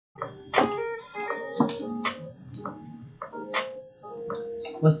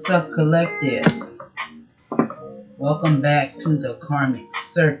What's up, collective? Welcome back to the Karmic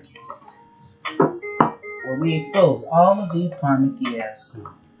Circus, where we expose all of these karmic ass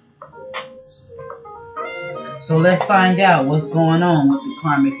clowns. So let's find out what's going on with the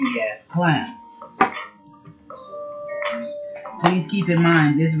karmic ass clowns. Please keep in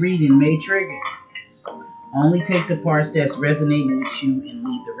mind this reading may trigger you. Only take the parts that's resonating with you and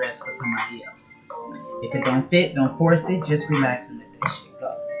leave the rest for somebody else. If it don't fit, don't force it. Just relax and let that shit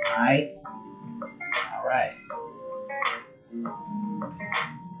go. Alright? Alright.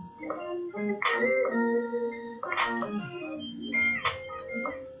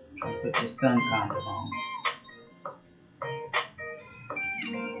 I'll put this thumb condom on.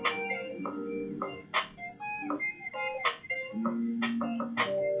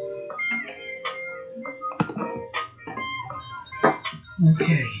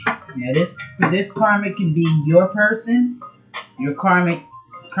 Okay. Now this karmic can be your person, your karmic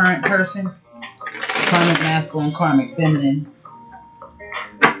current person, karmic masculine, karmic feminine.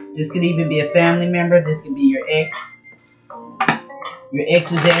 This could even be a family member. This could be your ex. Your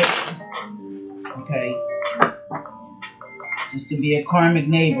ex's ex. Okay. This could be a karmic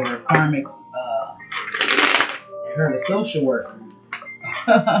neighbor, a karmic's I heard a social worker.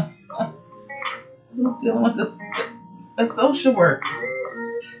 Who's dealing with a social worker?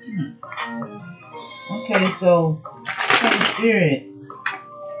 Okay, so Holy Spirit,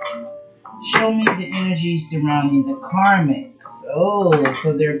 show me the energy surrounding the karmics. Oh,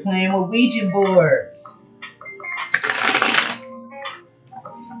 so they're playing with Ouija boards.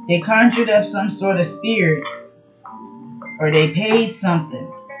 They conjured up some sort of spirit, or they paid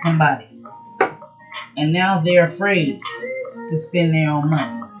somebody, and now they're afraid to spend their own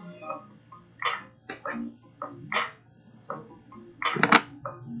money.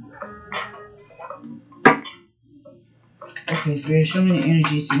 Okay, Spirit, show me the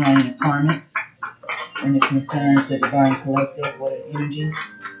energy surrounding the karmics and it concerns the divine collective. What are the energies?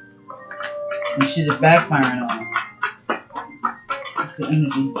 Some shit is backfiring on them. What's the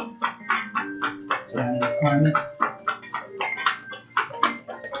energy surrounding the karmics?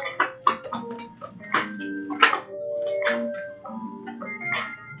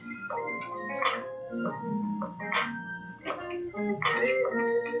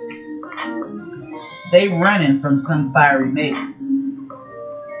 They running from some fiery maze.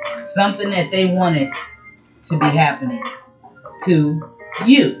 Something that they wanted to be happening to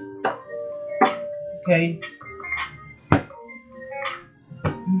you. Okay?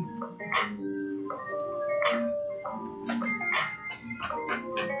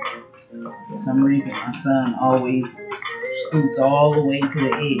 For some reason, my son always scoots all the way to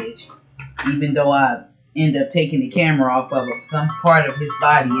the edge. Even though I end up taking the camera off of him, some part of his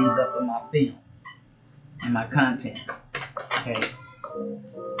body ends up in my film. And my content. Okay.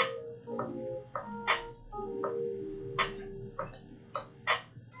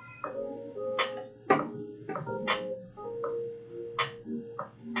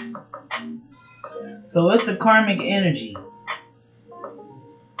 So it's a karmic energy.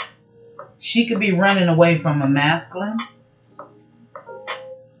 She could be running away from a masculine.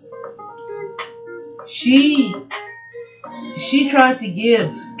 She tried to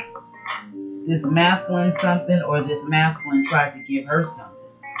give this masculine something, or this masculine tried to give her something.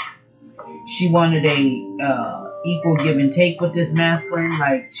 She wanted a equal give and take with this masculine,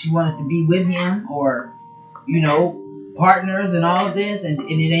 like she wanted to be with him, or partners and all of this, and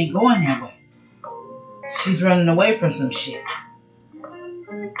it ain't going that way. She's running away from some shit.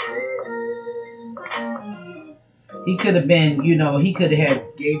 He could have been, he could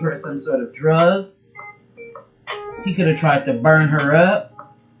have gave her some sort of drug. He could have tried to burn her up.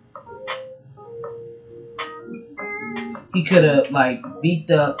 He could have, beat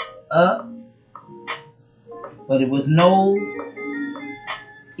up, but it was no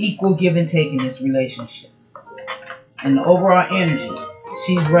equal give and take in this relationship. And the overall energy,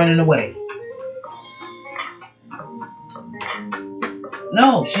 she's running away.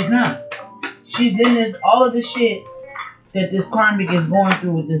 No, she's not. She's in all of the shit that this karmic is going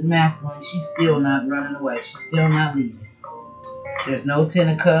through with this masculine. She's still not running away. She's still not leaving. There's no 10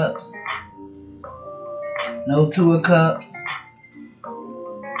 of cups. No 2 of cups.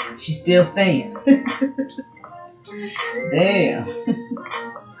 She's still staying. Damn.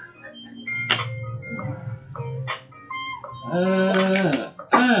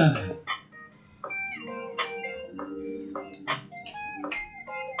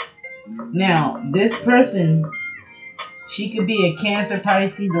 Now, this person, she could be a Cancer,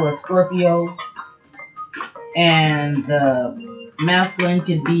 Pisces, or a Scorpio. And the masculine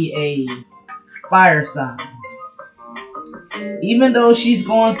could be a fire sign. Even though she's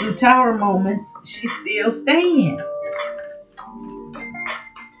going through tower moments, she's still staying.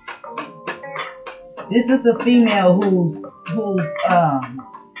 This is a female who's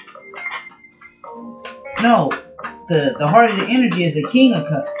no, the heart of the energy is a King of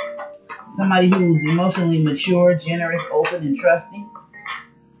Cups. Somebody who's emotionally mature, generous, open, and trusting.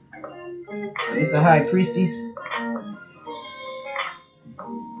 It's a High Priestess.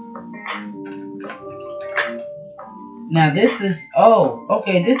 Now this is, oh,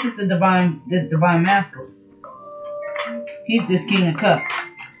 okay, this is the divine masculine. He's this King of Cups.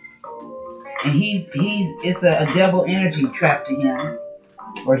 And it's a devil energy trapped to him.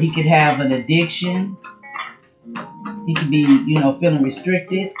 Or he could have an addiction. He could be, feeling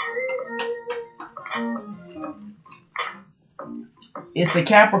restricted. It's a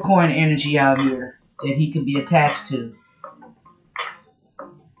Capricorn energy out here that he could be attached to.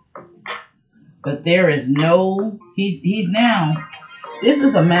 But there is no, he's now, this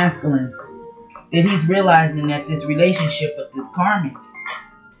is a masculine that he's realizing that this relationship with this karmic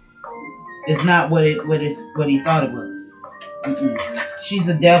is not what he thought it was. She's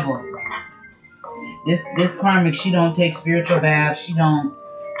a devil. This karmic, she don't take spiritual baths. She don't,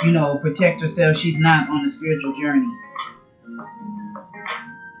 protect herself. She's not on a spiritual journey.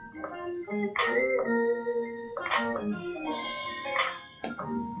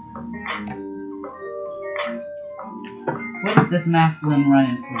 What is this masculine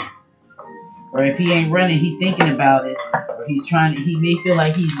running from? Or if he ain't running, he thinking about it. Or he may feel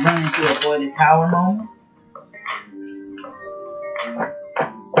like he's running to avoid a tower moment.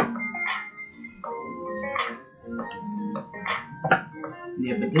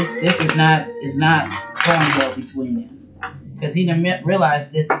 Yeah, but this is not going well between them. Because he done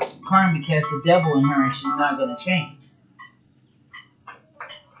realized this karmic has the devil in her and she's not going to change.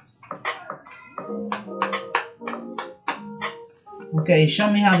 Okay, show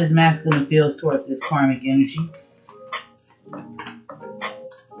me how this masculine feels towards this karmic energy.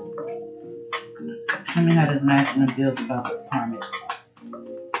 Show me how this masculine feels about this karmic.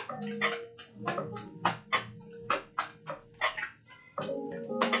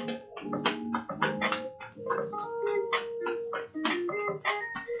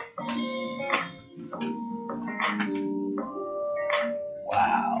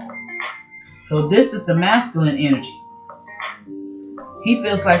 Wow. So this is the masculine energy. He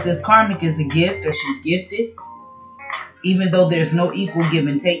feels like this karmic is a gift or she's gifted. Even though there's no equal give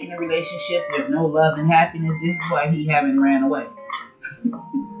and take in a relationship, there's no love and happiness. This is why he haven't ran away.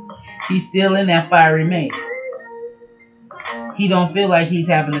 He's still in that fiery maze. He don't feel like he's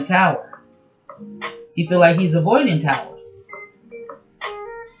having a tower. He feel like he's avoiding towers.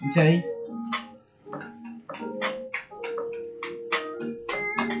 Okay?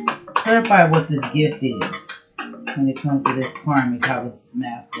 Clarify what this gift is. When it comes to this karmic, how this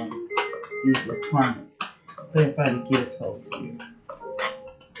masculine sees this karmic. Clarify the gift, Holy Spirit.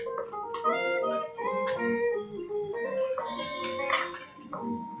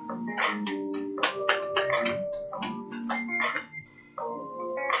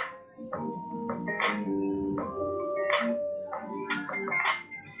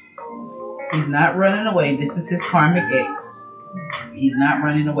 He's not running away. This is his karmic ex. He's not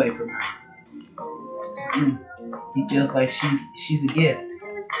running away from her. He feels like she's a gift.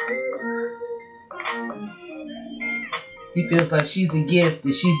 He feels like she's a gift,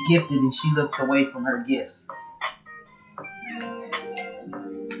 that she's gifted and she looks away from her gifts.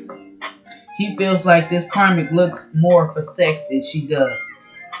 He feels like this karmic looks more for sex than she does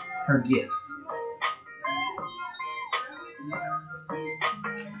her gifts.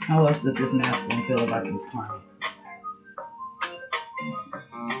 How else does this masculine feel about this karmic?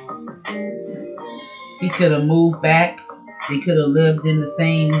 He could have moved back. They could have lived in the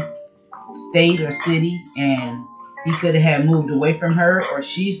same state or city, and he could have had moved away from her, or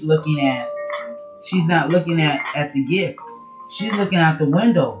she's not looking at the gift. She's looking out the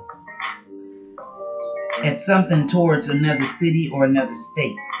window at something towards another city or another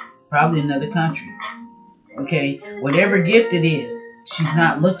state, probably another country. Okay, whatever gift it is, she's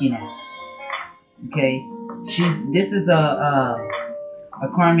not looking at. Okay, this is a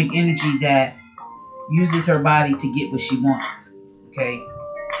karmic energy that uses her body to get what she wants. Okay.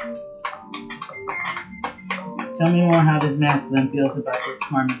 Tell me more how this masculine feels about this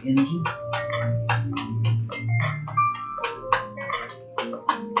karmic energy.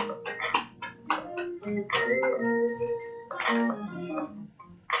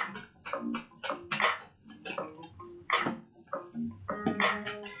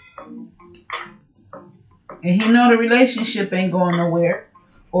 And he know the relationship ain't going nowhere.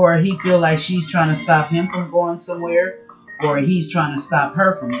 Or he feel like she's trying to stop him from going somewhere. or he's trying to stop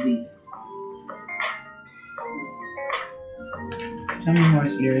her from leaving. Tell me more,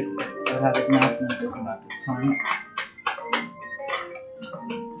 Spirit, about how this masculine feels about this karmic.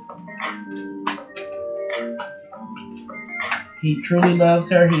 He truly loves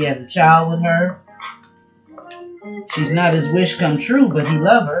her. He has a child with her. She's not his wish come true, but he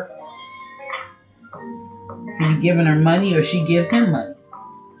loves her. He be giving her money or she gives him money.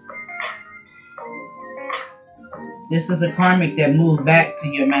 This is a karmic that moved back to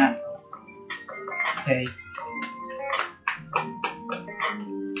your masculine. Okay.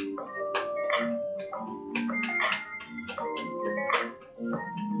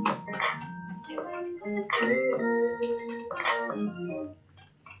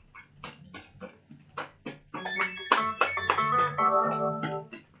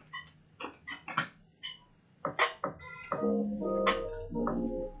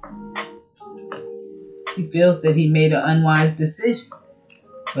 He feels that he made an unwise decision,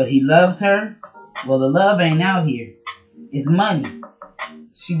 but he loves her. Well, the love ain't out here. It's money.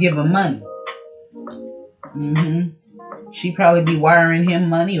 She give him money. She probably be wiring him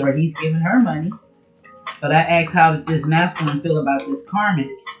money or he's giving her money. But I asked how did this masculine feel about this karmic?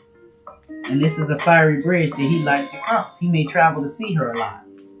 And this is a fiery bridge that he likes to cross. He may travel to see her a lot,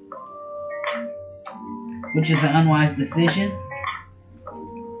 which is an unwise decision.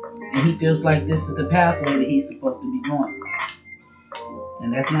 And he feels like this is the pathway that he's supposed to be going.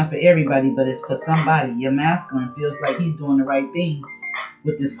 And that's not for everybody, but it's for somebody. Your masculine feels like he's doing the right thing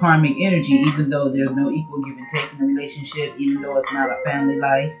with this karmic energy, even though there's no equal give and take in the relationship, even though it's not a family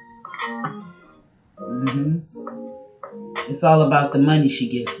life. It's all about the money she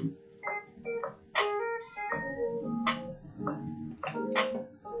gives him.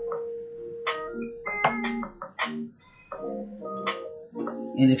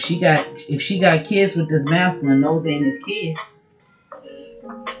 And if she got kids with this masculine, those ain't his kids.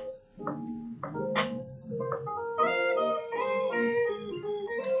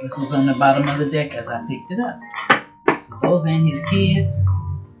 This was on the bottom of the deck as I picked it up. So those ain't his kids.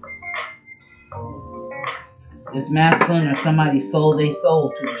 This masculine or somebody sold their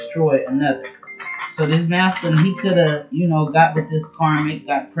soul to destroy another. So this masculine, he could have, got with this karmic,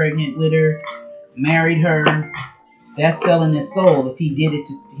 got pregnant with her, married her. That's selling his soul. If he did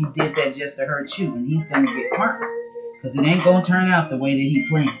that just to hurt you, and he's gonna get karma, because it ain't gonna turn out the way that he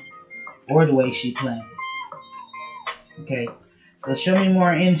planned, or the way she planned it. Okay, so show me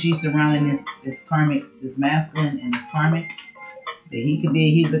more energy surrounding this karmic, this masculine, and this karmic. That he could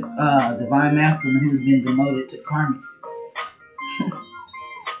be. He's a divine masculine who's been demoted to karmic.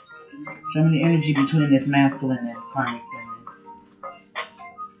 Show me the energy between this masculine and karmic feminine.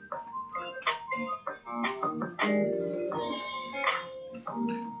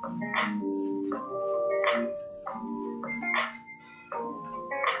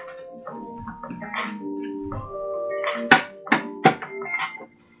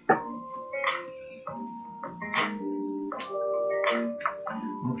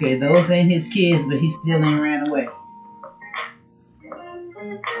 Okay, those ain't his kids, but he still ain't ran away.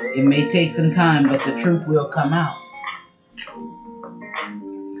 It may take some time, but the truth will come out.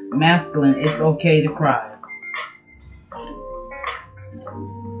 Masculine, it's okay to cry.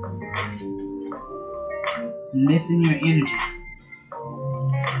 Missing your energy.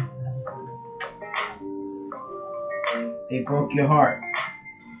 They broke your heart.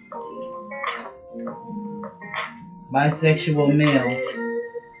 Bisexual male.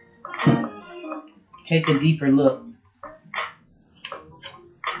 Take a deeper look.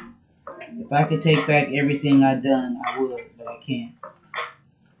 If I could take back everything I've done, I would, but I can't.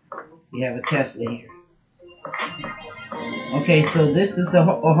 We have a Tesla here. Okay, so this is the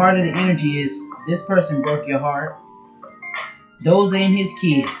heart of the energy is this person broke your heart. Those ain't his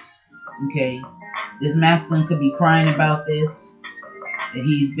kids. Okay, this masculine could be crying about this. That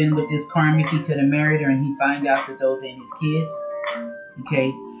he's been with this karmic, he could have married her and he find out that those ain't his kids.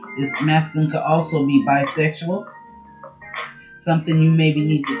 Okay, this masculine could also be bisexual. Something you maybe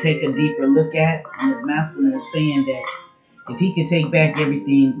need to take a deeper look at. And this masculine is saying that if he could take back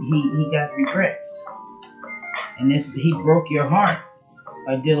everything, he got regrets. And he broke your heart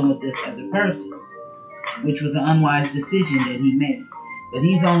by dealing with this other person, which was an unwise decision that he made. But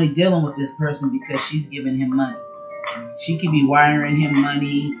he's only dealing with this person because she's giving him money. She could be wiring him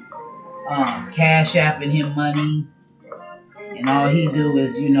money, CashApping him money, and all he do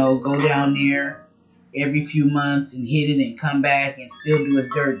is, go down there every few months and hit it and come back and still do his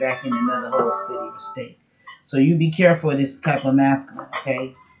dirt back in another whole city or state. So you be careful of this type of masculine,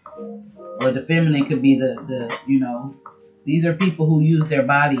 okay? Or the feminine could be these are people who use their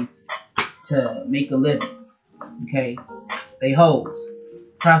bodies to make a living, okay? They hoes,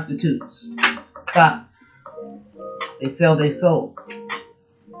 prostitutes, thoughts. They sell their soul.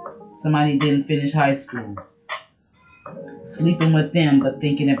 Somebody didn't finish high school. Sleeping with them but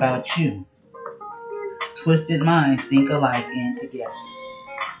thinking about you. Twisted minds think alike and together.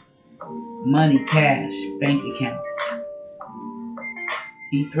 Money, cash, bank account.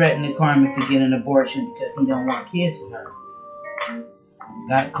 He threatened the Karmic to get an abortion because he don't want kids with her.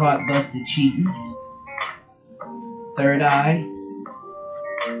 Got caught busted cheating. Third eye.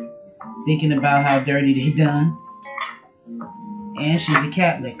 Thinking about how dirty they done. And she's a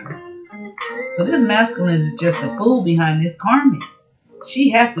cat licker. So this masculine is just the fool behind this Karmic. She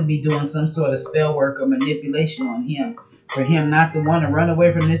have to be doing some sort of spell work or manipulation on him for him not to want to run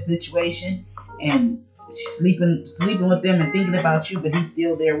away from this situation and sleeping with them and thinking about you, but he's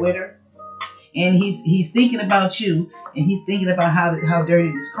still there with her. And he's thinking about you, and he's thinking about how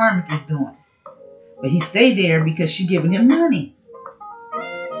dirty this Karmic is doing. But he stayed there because she giving him money.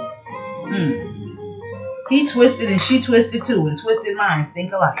 He twisted and she twisted too, and twisted minds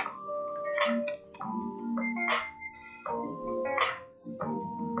think alike.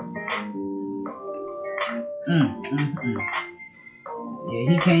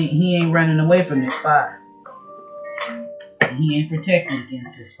 Yeah, he ain't running away from this fire. He ain't protected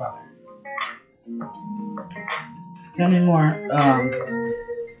against this fire. Tell me more.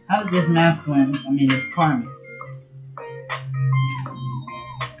 How does this masculine, this Karmic,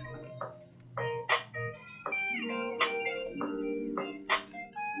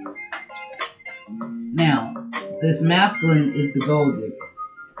 now, this masculine is the gold digger.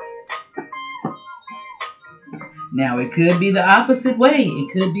 Now, it could be the opposite way.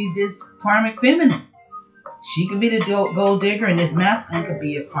 It could be this Karmic feminine. She could be the gold digger, and this masculine could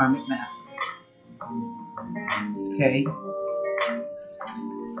be a Karmic masculine. Okay.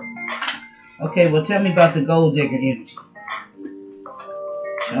 Okay, well, tell me about the gold digger energy.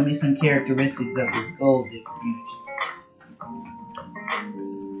 Show me some characteristics of this gold digger energy.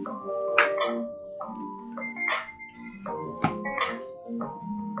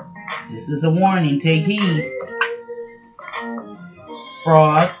 This is a warning. Take heed.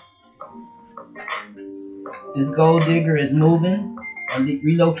 Fraud. This gold digger is moving or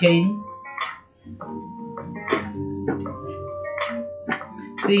relocating.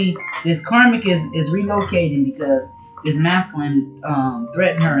 See, this Karmic is relocating because this masculine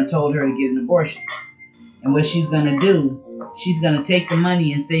threatened her and told her to get an abortion. And what she's going to do, she's going to take the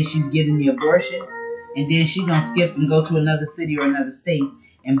money and say she's getting the abortion. And then she's going to skip and go to another city or another state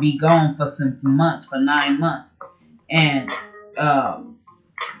and be gone for some months, for 9 months. And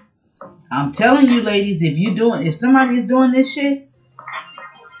I'm telling you, ladies, if somebody is doing this shit,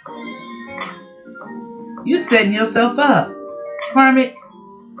 you're setting yourself up. Karmic,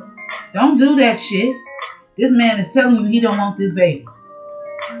 don't do that shit. This man is telling you he don't want this baby.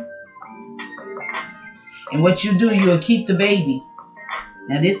 And what you do, you'll keep the baby.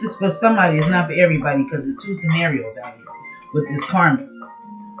 Now, this is for somebody. It's not for everybody because there's 2 scenarios out here with this Karmic.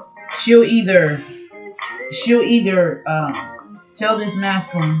 She'll either tell this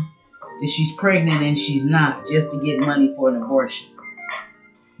masculine that she's pregnant and she's not, just to get money for an abortion.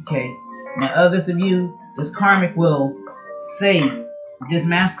 Okay. Now, others of you, this Karmic will say this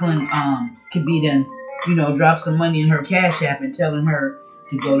masculine could be then, drop some money in her CashApp and telling her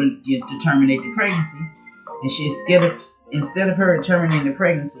to go to terminate the pregnancy. And she instead of her terminating the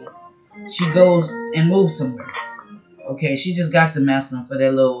pregnancy, she goes and moves somewhere. Okay, she just got the masculine for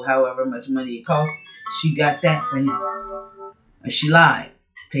that little, however much money it costs. She got that for him. And she lied.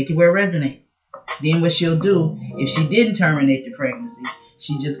 Take it where it resonates. Then what she'll do, if she didn't terminate the pregnancy,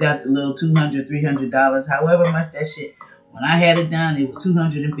 she just got the little $200, $300, however much that shit. When I had it done, it was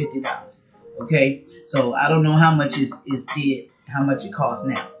 $250. Okay, so I don't know how much how much it costs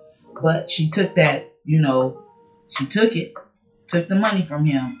now. But she took that, she took the money from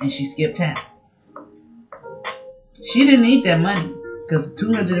him, and she skipped town. She didn't need that money because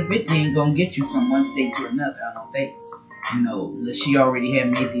 $250 ain't gonna get you from one state to another. I don't think, unless she already had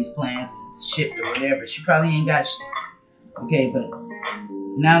made these plans and shipped or whatever. She probably ain't got shit. Okay, but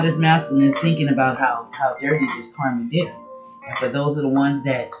now this masculine is thinking about how dirty this Karmic did. And for those are the ones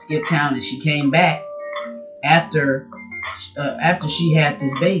that skipped town and she came back after she had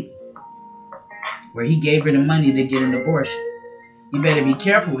this baby, where he gave her the money to get an abortion. You better be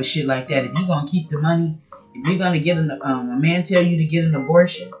careful with shit like that. If you're gonna keep the money, if you're gonna get a man tell you to get an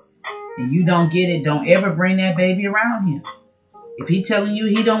abortion and you don't get it, don't ever bring that baby around him. If he telling you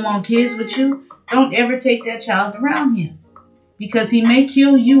he don't want kids with you, don't ever take that child around him, because he may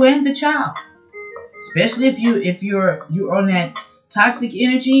kill you and the child. Especially if you're on that toxic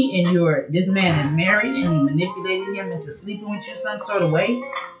energy and this man is married and you manipulated him into sleeping with you some sort of way,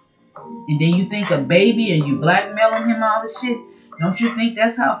 and then you think a baby and you blackmailing him all this shit, don't you think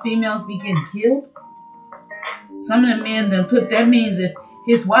that's how females be getting killed? Some of the men done put, that means if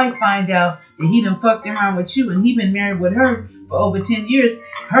his wife find out that he done fucked around with you and he been married with her for over 10 years,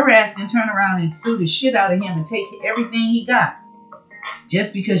 her ass can turn around and sue the shit out of him and take everything he got.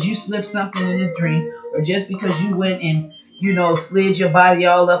 Just because you slipped something in his dream, or just because you went and, you know, slid your body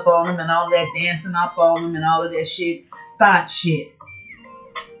all up on him and all that dancing up on him and all of that shit, thought shit.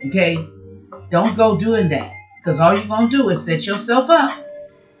 Okay? Don't go doing that. Because all you're going to do is set yourself up.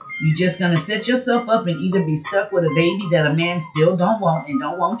 You're just going to set yourself up and either be stuck with a baby that a man still don't want and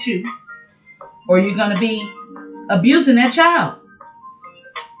don't want you, or you're going to be abusing that child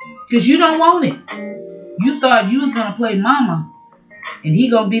because you don't want it. You thought you was going to play mama and he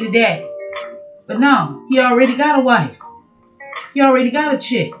going to be the daddy. But no, he already got a wife. He already got a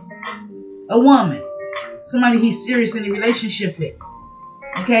chick, a woman, somebody he's serious in a relationship with.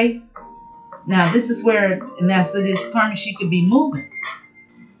 Okay? Now, this is where, now, so this karma, she could be moving.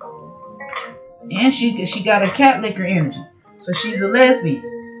 And she got a cat licker energy. So she's a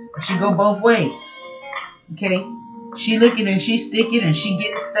lesbian. She go both ways. Okay? She looking and she sticking and she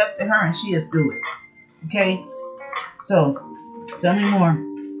get it stuck to her and she just do it. Okay? So, tell me more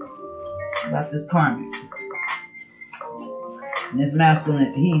about this karmic. And this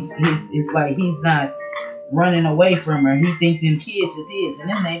masculine, it's like he's not running away from her. He think them kids is his. And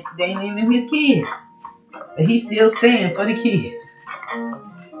then they ain't even his kids. But he's still staying for the kids.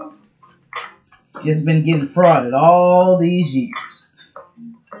 Just been getting frauded all these years.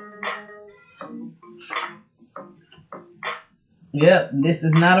 Yep, this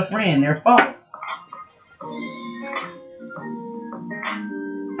is not a friend. They're false.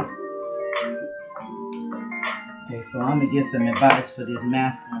 Okay, so I'm going to get some advice for this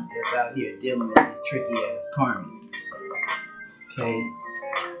masculine that's out here dealing with these tricky ass karmics. Okay.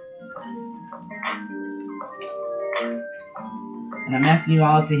 And I'm asking you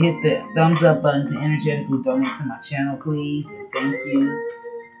all to hit the thumbs up button to energetically donate to my channel, please. And thank you.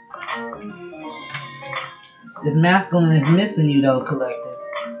 This masculine is missing you, though, collective.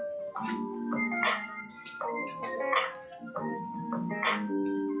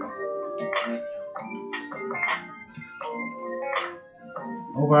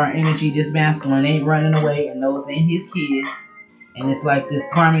 Over our energy, this masculine ain't running away, and those ain't his kids. And it's like this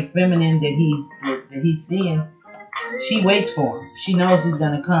karmic feminine that he's seeing. She waits for him. She knows he's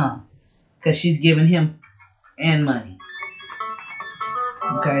going to come because she's giving him and money.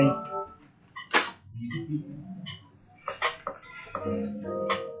 Okay?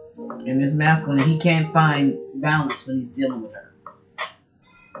 And this masculine, he can't find balance when he's dealing with her.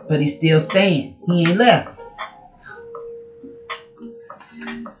 But he's still staying. He ain't left.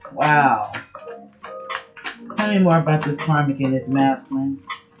 Wow. Tell me more about this karmic and this masculine.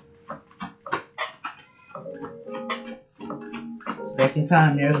 Second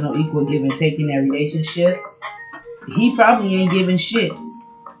time, there's no equal give and take in that relationship. He probably ain't giving shit.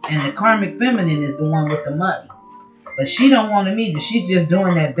 And the karmic feminine is the one with the money. But she don't want him either. She's just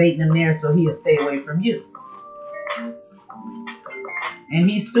doing that, baiting him there so he'll stay away from you. And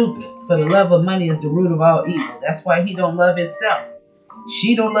he's stupid. For the love of money is the root of all evil. That's why he don't love himself.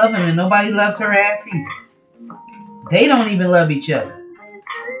 She don't love him and nobody loves her ass either. They don't even love each other.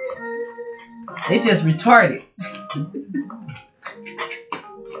 They just retarded.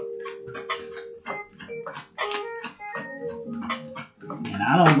 And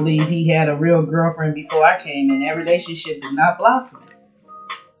I don't believe he had a real girlfriend before I came in. That relationship is not blossoming.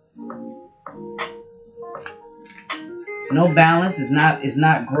 There's no balance. It's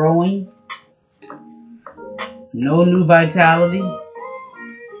not growing. No new vitality.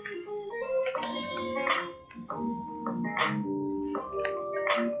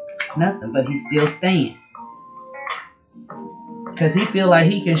 Nothing, but he's still staying. Because he feel like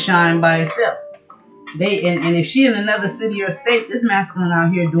he can shine by himself. And if she in another city or state, this masculine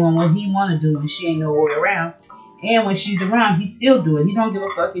out here doing what he want to do and she ain't nowhere around. And when she's around, he still do it. He don't give a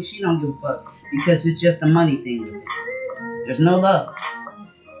fuck if she don't give a fuck. Because it's just a money thing with him. There's no love.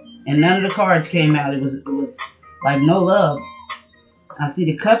 And none of the cards came out. It was like no love. I see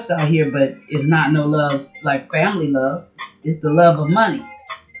the cups out here, but it's not no love like family love. It's the love of money.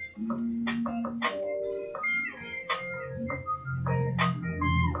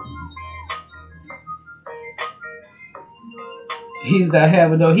 He's not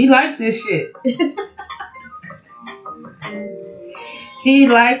having no. He liked this shit. He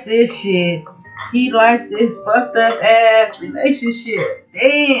liked this shit. He liked this fucked up ass relationship.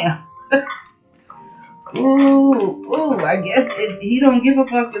 Damn. Ooh, I guess he don't give a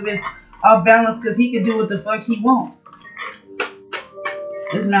fuck if it's off balance because he can do what the fuck he want.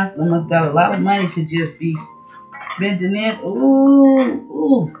 This masculine must got a lot of money to just be spending it.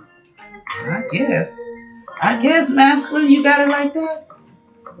 Ooh. I guess masculine, you got it like that?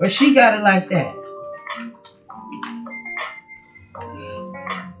 Or she got it like that?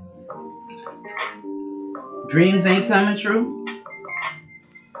 Dreams ain't coming true?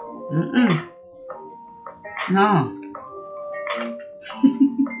 No.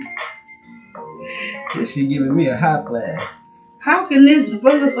 This shit giving me a hot flash. How can this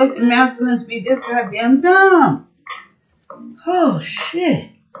motherfucking masculines be this goddamn dumb? Oh shit.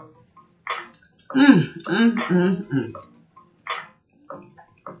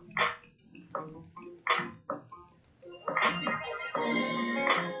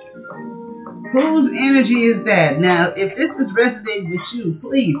 Whose energy is that? Now, if this is resonating with you,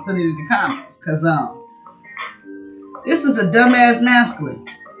 please put it in the comments, cause this is a dumbass masculine.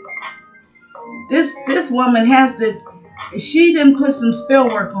 This woman has to. She done put some spell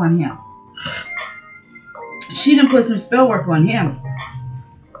work on him.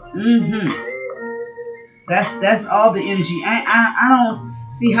 That's all the energy. I don't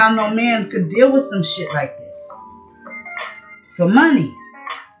see how no man could deal with some shit like this for money.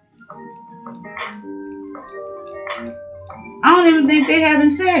 I don't even think they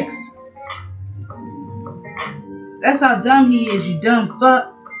having sex. That's how dumb he is. You dumb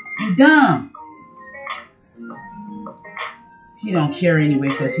fuck. You dumb. He don't care anyway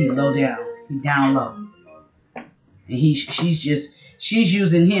because he low down. He down low. And she's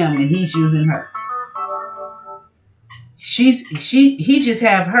using him and he's using her. He just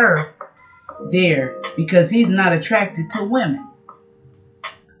have her there because he's not attracted to women.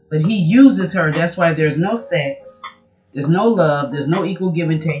 But he uses her. That's why there's no sex. There's no love. There's no equal give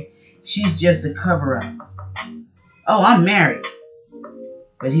and take. She's just a cover up. Oh, I'm married.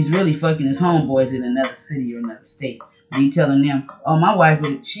 But he's really fucking his homeboys in another city or another state. And he telling them, oh, my wife,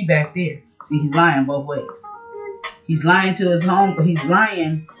 she back there. See, he's lying both ways. He's lying to his home, but he's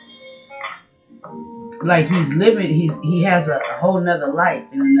lying like he's living. He has a whole nother life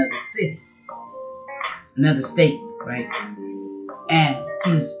in another city, another state, right? And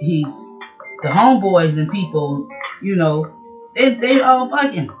he's the homeboys and people, you know, they all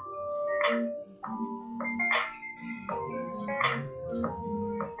fucking.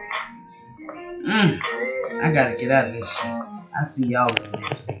 I gotta get out of this shit. I'll see y'all in the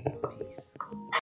next video.